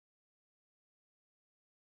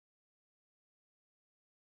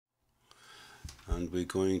and we're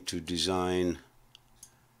going to design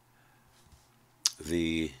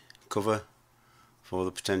the cover for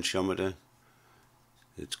the potentiometer.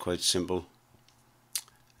 It's quite simple,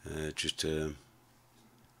 just a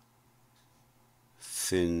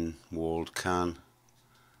thin walled can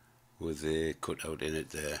with a cutout in it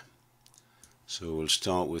there. So we'll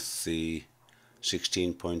start with the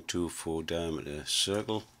 16.24 diameter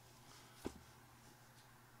circle.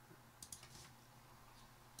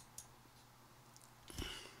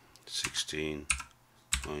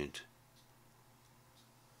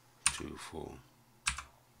 (16.24)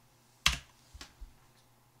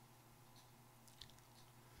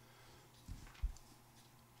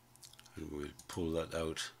 and we'll pull that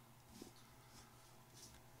out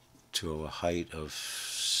to a height of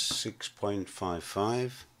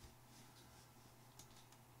 6.55.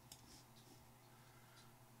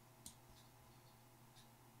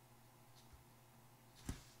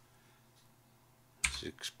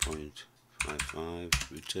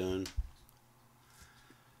 Return,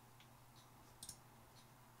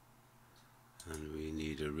 and we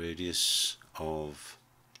need a radius of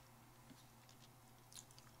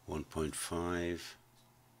 1.5.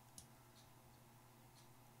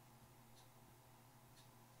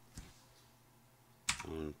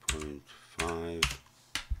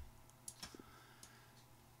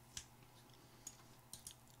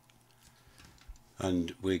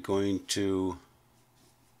 And we're going to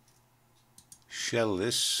shell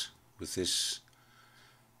this with this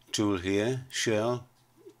tool here, shell.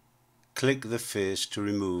 Click the face to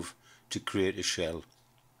remove to create a shell,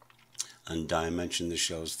 and dimension the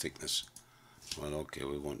shell's thickness. Well, okay,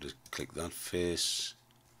 we want to click that face,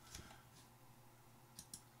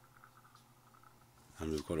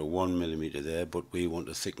 and we've got a 1mm there, but we want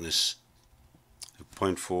a thickness of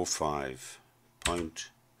 0.45.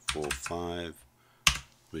 0.45.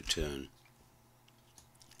 Return.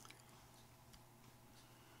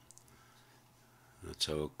 That's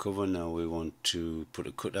our cover. Now we want to put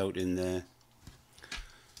a cutout in there,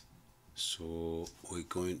 so we're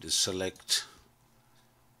going to select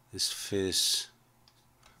this face.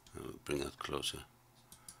 I'll bring that closer.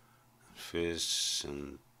 Face,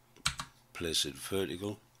 and place it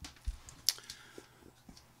vertical,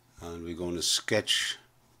 and we're going to sketch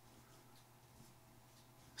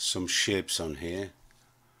some shapes on here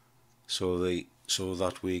so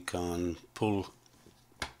that we can pull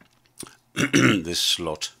this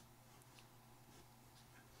slot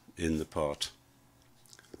in the part.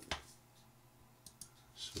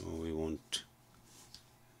 So we want,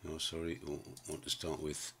 we want to start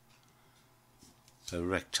with a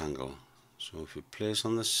rectangle. So if we place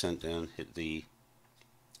on the center and hit the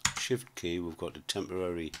shift key, we've got a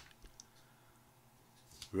temporary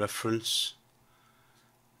reference.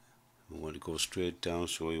 We want to go straight down,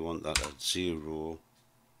 so we want that at 0,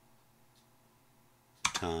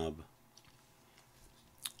 tab,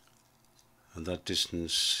 and that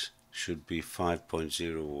distance should be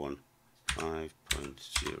 5.01.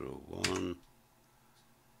 5.01.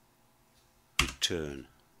 Return.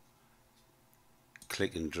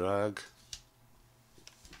 Click and drag.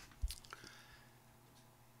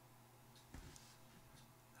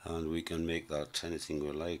 And we can make that anything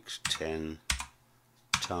we like. 10,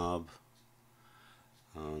 tab,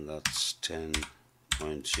 and that's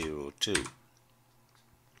 10.02.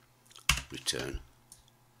 Return.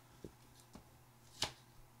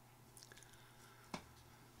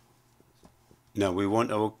 Now we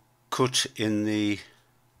want our cut in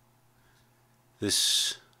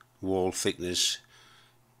this wall thickness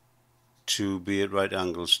to be at right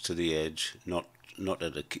angles to the edge, not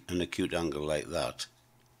at an acute angle like that.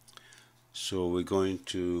 So we're going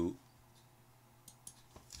to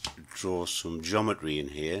draw some geometry in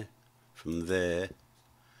here from there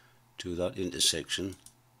to that intersection,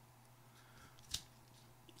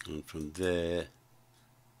 and from there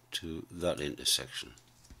to that intersection.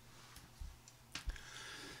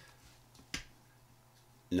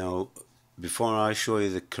 Now, before I show you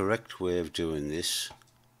the correct way of doing this,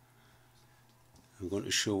 I'm going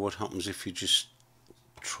to show what happens if you just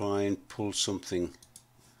try and pull something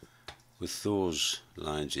with those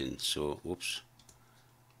lines in. So, whoops,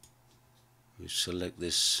 we select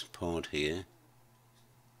this part here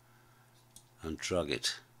and drag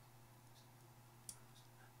it.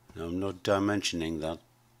 Now I'm not dimensioning that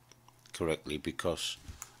correctly because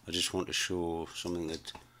I just want to show something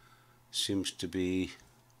that seems to be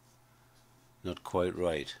not quite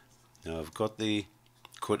right. Now I've got the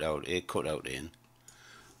cutout in,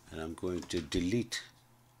 and I'm going to delete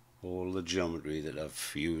all the geometry that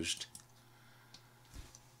I've used.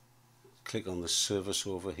 Click on the surface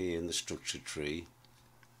over here in the structure tree,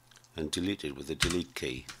 and delete it with the delete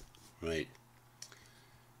key. Right,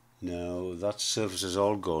 now that surface is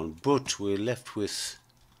all gone, but we're left with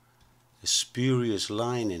a spurious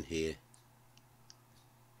line in here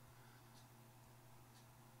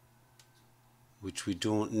which we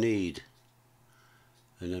don't need,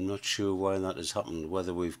 and I'm not sure why that has happened,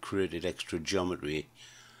 whether we've created extra geometry.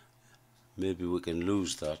 Maybe we can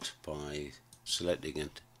lose that by selecting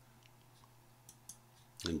it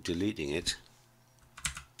and deleting it.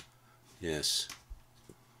 Yes,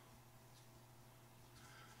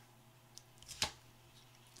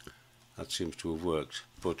 that seems to have worked,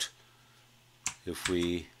 but if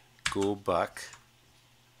we go back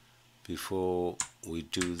before we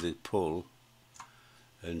do the pull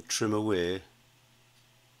and trim away,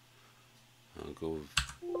 I'll go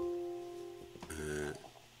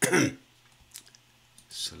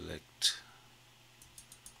select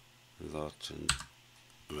that, and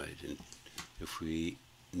right, and if we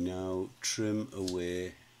now trim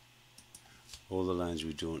away all the lines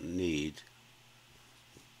we don't need.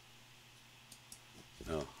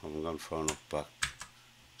 No, I haven't gone far enough back.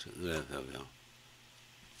 There we are.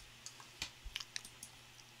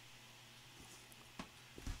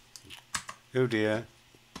 Oh dear.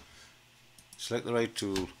 Select the right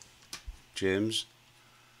tool, James,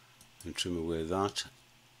 and trim away that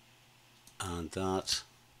and that.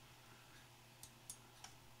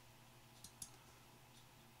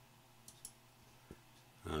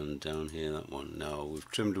 And down here, that one. Now we've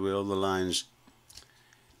trimmed away all the lines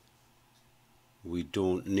we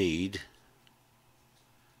don't need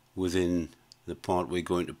within the part we're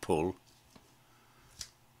going to pull.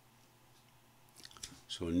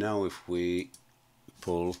 So now if we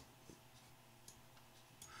pull,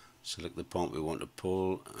 select the part we want to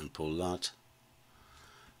pull and pull that,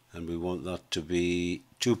 and we want that to be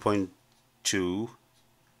 2.2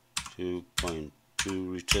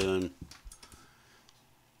 return.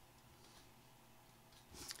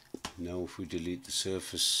 Now if we delete the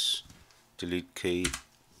surface, delete key,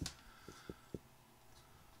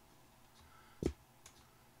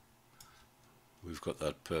 we've got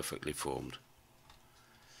that perfectly formed.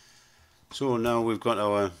 So now we've got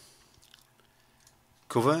our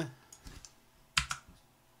cover.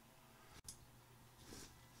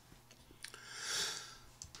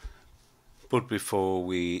 But before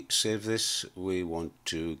we save this, we want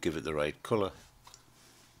to give it the right color.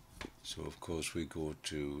 So of course we go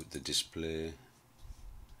to the display,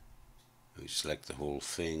 we select the whole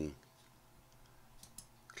thing,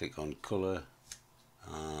 click on color,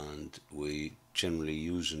 and we generally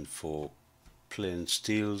using for plain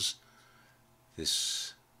steels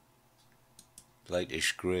this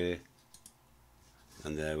lightish grey,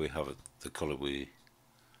 and there we have it, the color we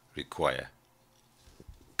require.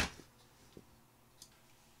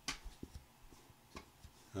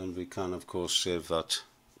 And we can of course save that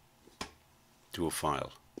to a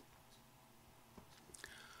file.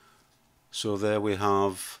 So there we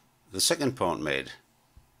have the second part made.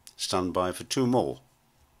 Stand by for two more.